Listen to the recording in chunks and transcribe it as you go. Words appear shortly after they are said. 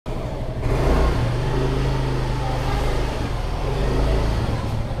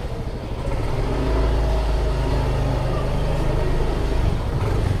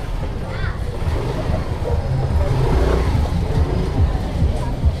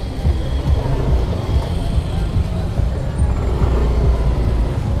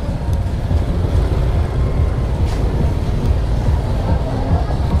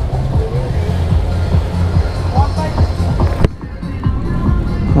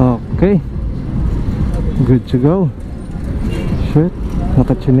Okay, good to go. Shit,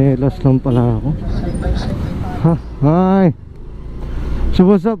 nakachinelas lang pala ako. Ha, hi. So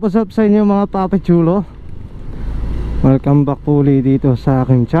what's up sa inyo mga PappyChullo? Welcome back po ulit dito sa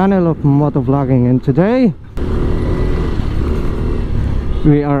aking channel of motovlogging. And today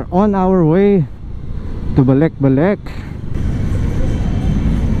we are on our way to Balek.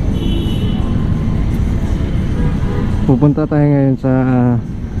 Pupunta tayo ngayon sa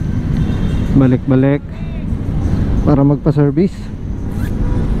Balek para magpa-service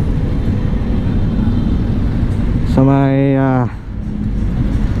sa may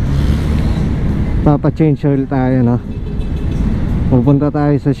papa-change oil tayo, no? Pupunta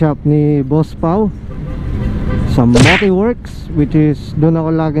tayo sa shop ni Boss Pau sa Moteeworks, which is doon ako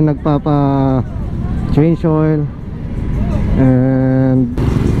lagi nagpapa-change oil. And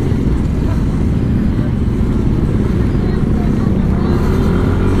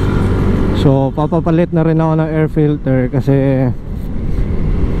so papapalit na rin ako ng air filter kasi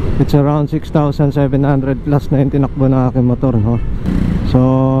it's around 6,700 plus na yung tinakbo na aking motor, no? So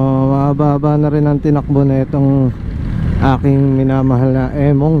mababa na rin ang tinakbo na itong aking minamahal na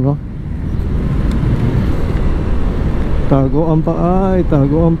emong, no? Tago ang paa.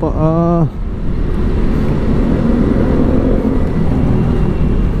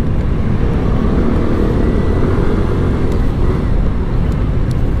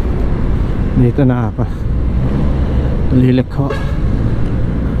 Dito na ako, lilikho.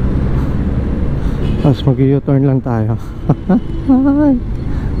 Tapos mag-u-turn lang tayo.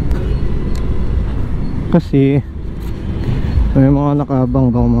 Kasi may mga nakabang,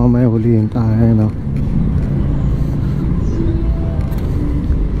 baka mamaya hulihin tayo, no?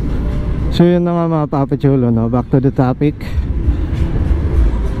 So yun na nga mga PappyChullo, no? Back to the topic.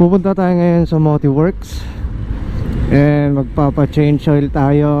 Pupunta tayo ngayon sa Moteeworks and magpapa-change oil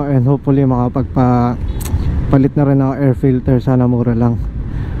tayo, and hopefully makapagpalit na rin ako air filter. Sana mura lang,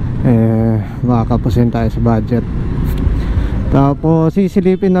 makakapusin tayo sa budget. Tapos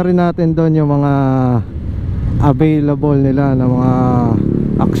sisilipin na rin natin doon yung mga available nila na mga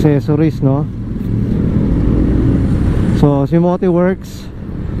accessories, no? So si Moteeworks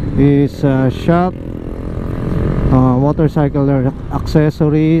is a shop, motorcycle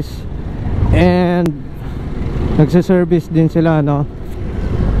accessories, and nagsiservice din sila, no?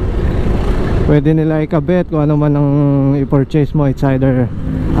 Pwede nila ikabit kung ano man ang i-purchase mo. It's either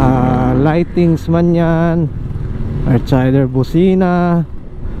lightings man yan, or it's either busina.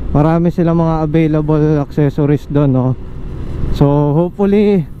 Marami silang mga available accessories doon, no? So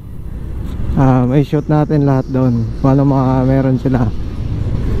hopefully may shoot natin lahat doon kung ano mga meron sila.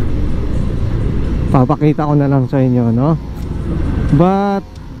 Papakita ko na lang sa inyo, no? But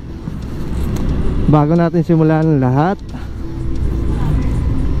bago natin simulan lahat,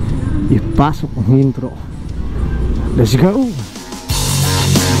 ipasok ang intro. Let's go!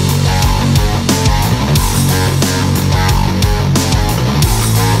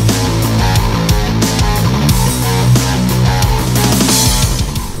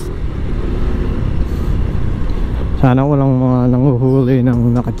 Sana walang mga nanguhuli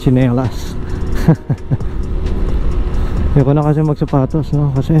ng nakachinelas. Hindi ko na kasi magsapatos,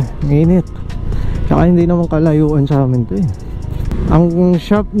 no? Kasi mainit. Saka hindi naman kalayuan sa amin to, eh. Ang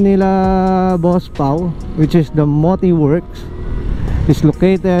shop nila Boss Pau, which is the Moteeworks, is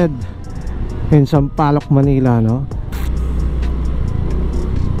located in Sampaloc, Manila, no?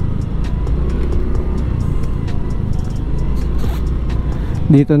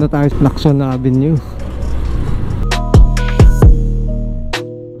 Dito na tayo sa Lacson Avenue.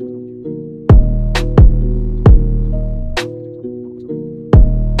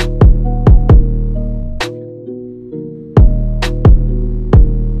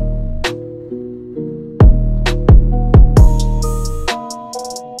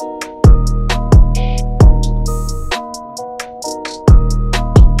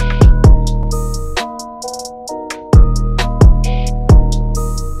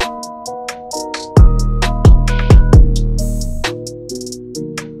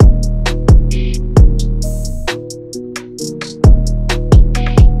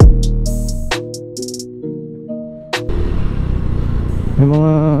 May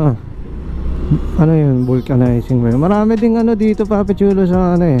mga ano yun, vulcanizing. Marami ding ano dito PappyChullo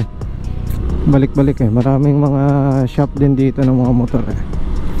sa ano, eh, balik-balik, eh. Maraming mga shop din dito ng mga motor, eh.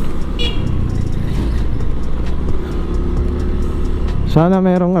 Sana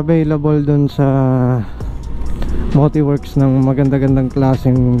merong available dun sa Moteeworks ng maganda-gandang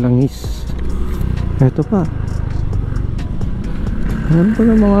klaseng langis. Ito pa, meron pa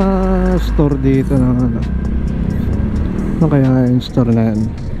ng mga store dito ng ano kaya yung store na yan.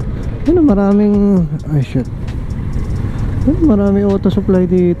 Ano, maraming, ay shit, maraming auto supply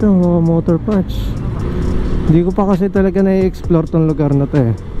dito, mga motor parts. Hindi ko pa kasi talaga na-explore tong lugar na to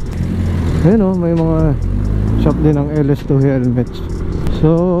eh. Ayun oh, may mga shop din ng LS2 helmets. So,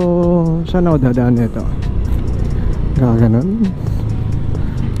 saan ako dadaan nito? Gaganon.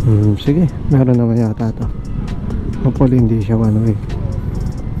 Sige, meron naman yata to. Hopefully hindi siya one way.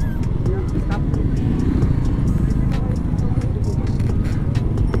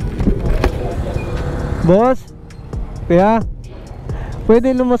 Boss? Kuya?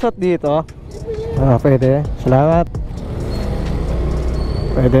 Pwede lumusot dito? Ah, pwede. Salamat.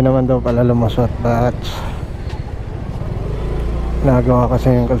 Pwede naman daw pala lumusot, but nagawa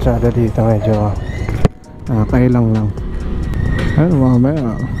kasi yung kalsada dito medyo kailang lang. Ayun,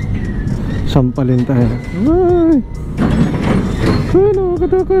 mamaya sampalin tayo. Ay! Ay,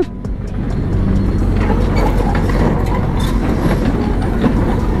 nakakatakot.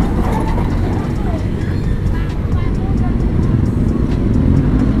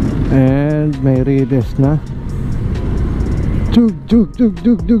 And may redes na. Jug jug jug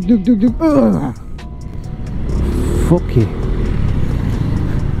jug jug jug jug jug. Fucky.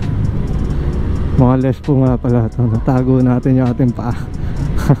 Mga lespo nga pala ito. Natago natin yung ating paa.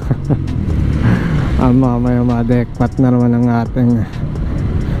 Mamaya madekpat na naman ang ating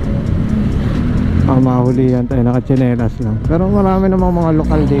mahulihan tayo. Nakatsinelas lang. Pero marami namang mga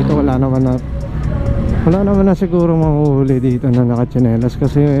lokal dito. Wala naman na siguro mahuhuli dito na nakatsinelas.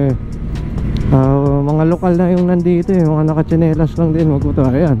 Kasi mga lokal na yung nandito eh. Mga nakatsinelas lang din. Magputo.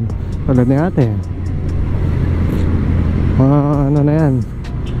 Ayan, tulad ni ate. Ano na yan,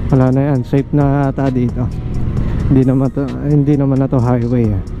 wala na yan. Safe na ata dito. Hindi naman na to highway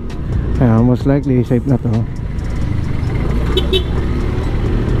eh. Kaya most likely safe na to.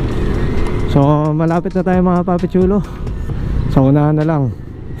 So malapit na tayo mga PappyChullo. So unahan na lang.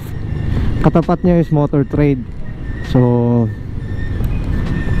 Katapat niya is motor trade. So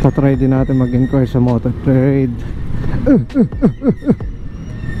tatry din natin mag-inquire sa motor trade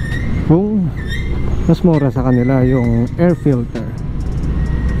kung mas mura sa kanila yung air filter.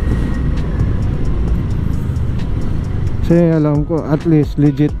 Kasi alam ko at least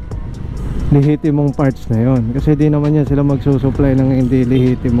legit lihitimong parts na yon. Kasi di naman yan sila magsusupply ng hindi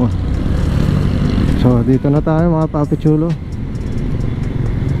lihitimo. So dito na tayo mga PappyChullo.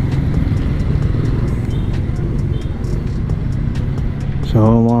 So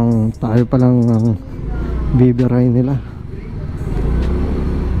mukhang tayo palang ang bibiray nila.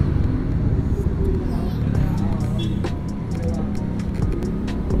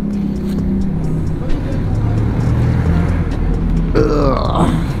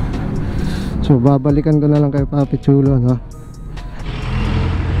 So babalikan ko na lang kay PappyChullo, no?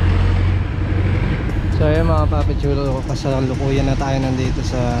 So ayun mga PappyChullo, kasalukuyan na tayo nandito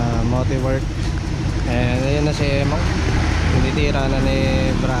sa Moteeworks. And ayun na si Emang, tinitira na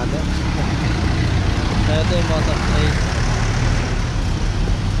ni brother. Ito yung motor plate.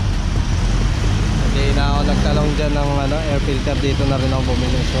 Hindi na ako nagtalong dyan ng air filter. Dito na rin ako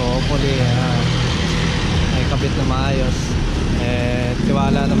bumili. So hopefully ay kabit na maayos.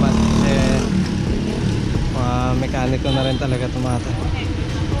 Tiwala naman mekaniko na rin talaga tumata.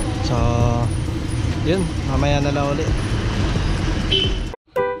 So yun, mamaya na lang ulit.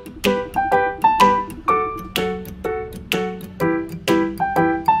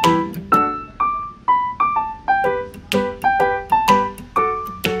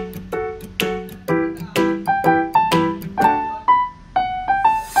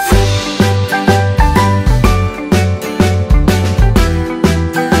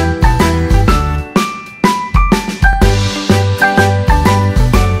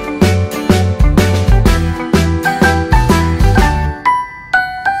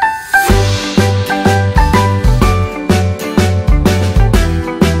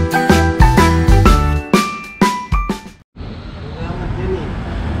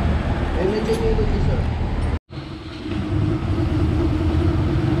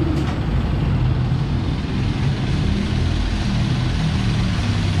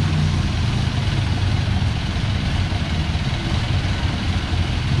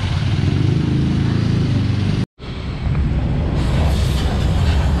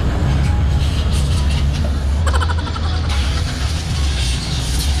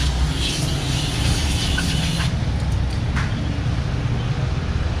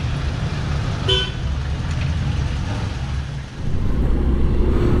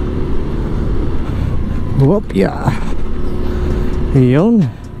 Wopya. Yun.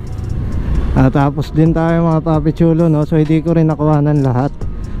 Tapos din tayo mga PappyChullo, no? So hindi ko rin nakuhanan lahat.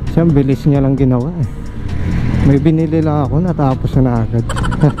 Kasi ang bilis niya lang ginawa eh. May binili lang ako, natapos na agad.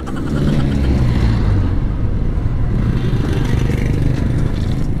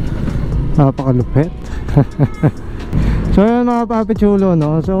 Napakalupit. So yun mga PappyChullo,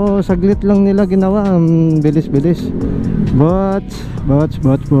 no? So saglit lang nila ginawa, bilis-bilis. But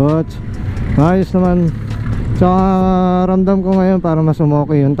ayos naman. Tsaka ramdam ko ngayon para mas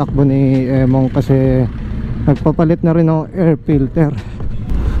umokay yung takbo ni Emong, kasi nagpapalit na rin ng air filter.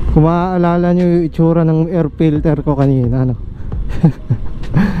 Kung maaalala nyo yung itsura ng air filter ko kanina, no?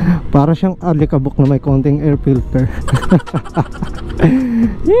 Para siyang alikabok na may konting air filter.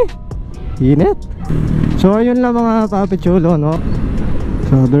 Init. So ayun lang mga PappyChullo, no?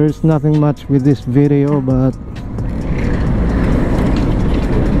 So there's nothing much with this video, but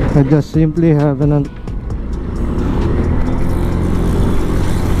I just simply have an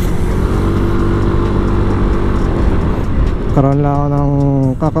karoon lang ako ng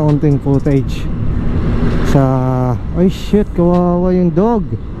kakaunting footage sa... Ay shit, kawawa yung dog.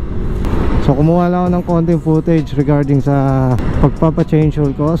 So kumuha lang ako ng konting footage regarding sa pagpapa-change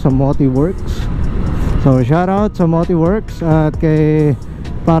oil ko sa Moteeworks. So shoutout sa Moteeworks at kay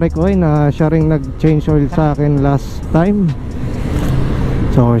pare ko na siya ring nag-change oil sa akin last time.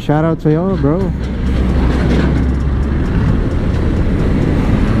 So shoutout sa iyo, bro.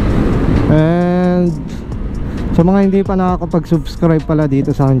 And sa mga hindi pa nakakapag-subscribe pala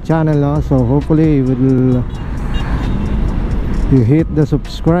dito sa aking channel, no? So hopefully you hit the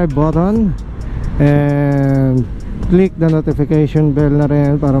subscribe button and click the notification bell na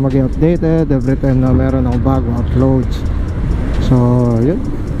rin para maging updated every time na meron akong bagong uploads. So yun.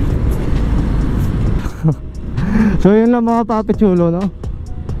 So yun lang mga PappyChullo, no?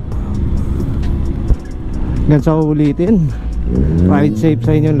 Hanggang sa ulitin, ride safe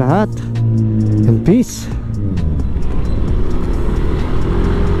sa inyong lahat, and peace.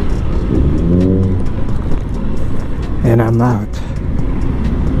 And I'm out.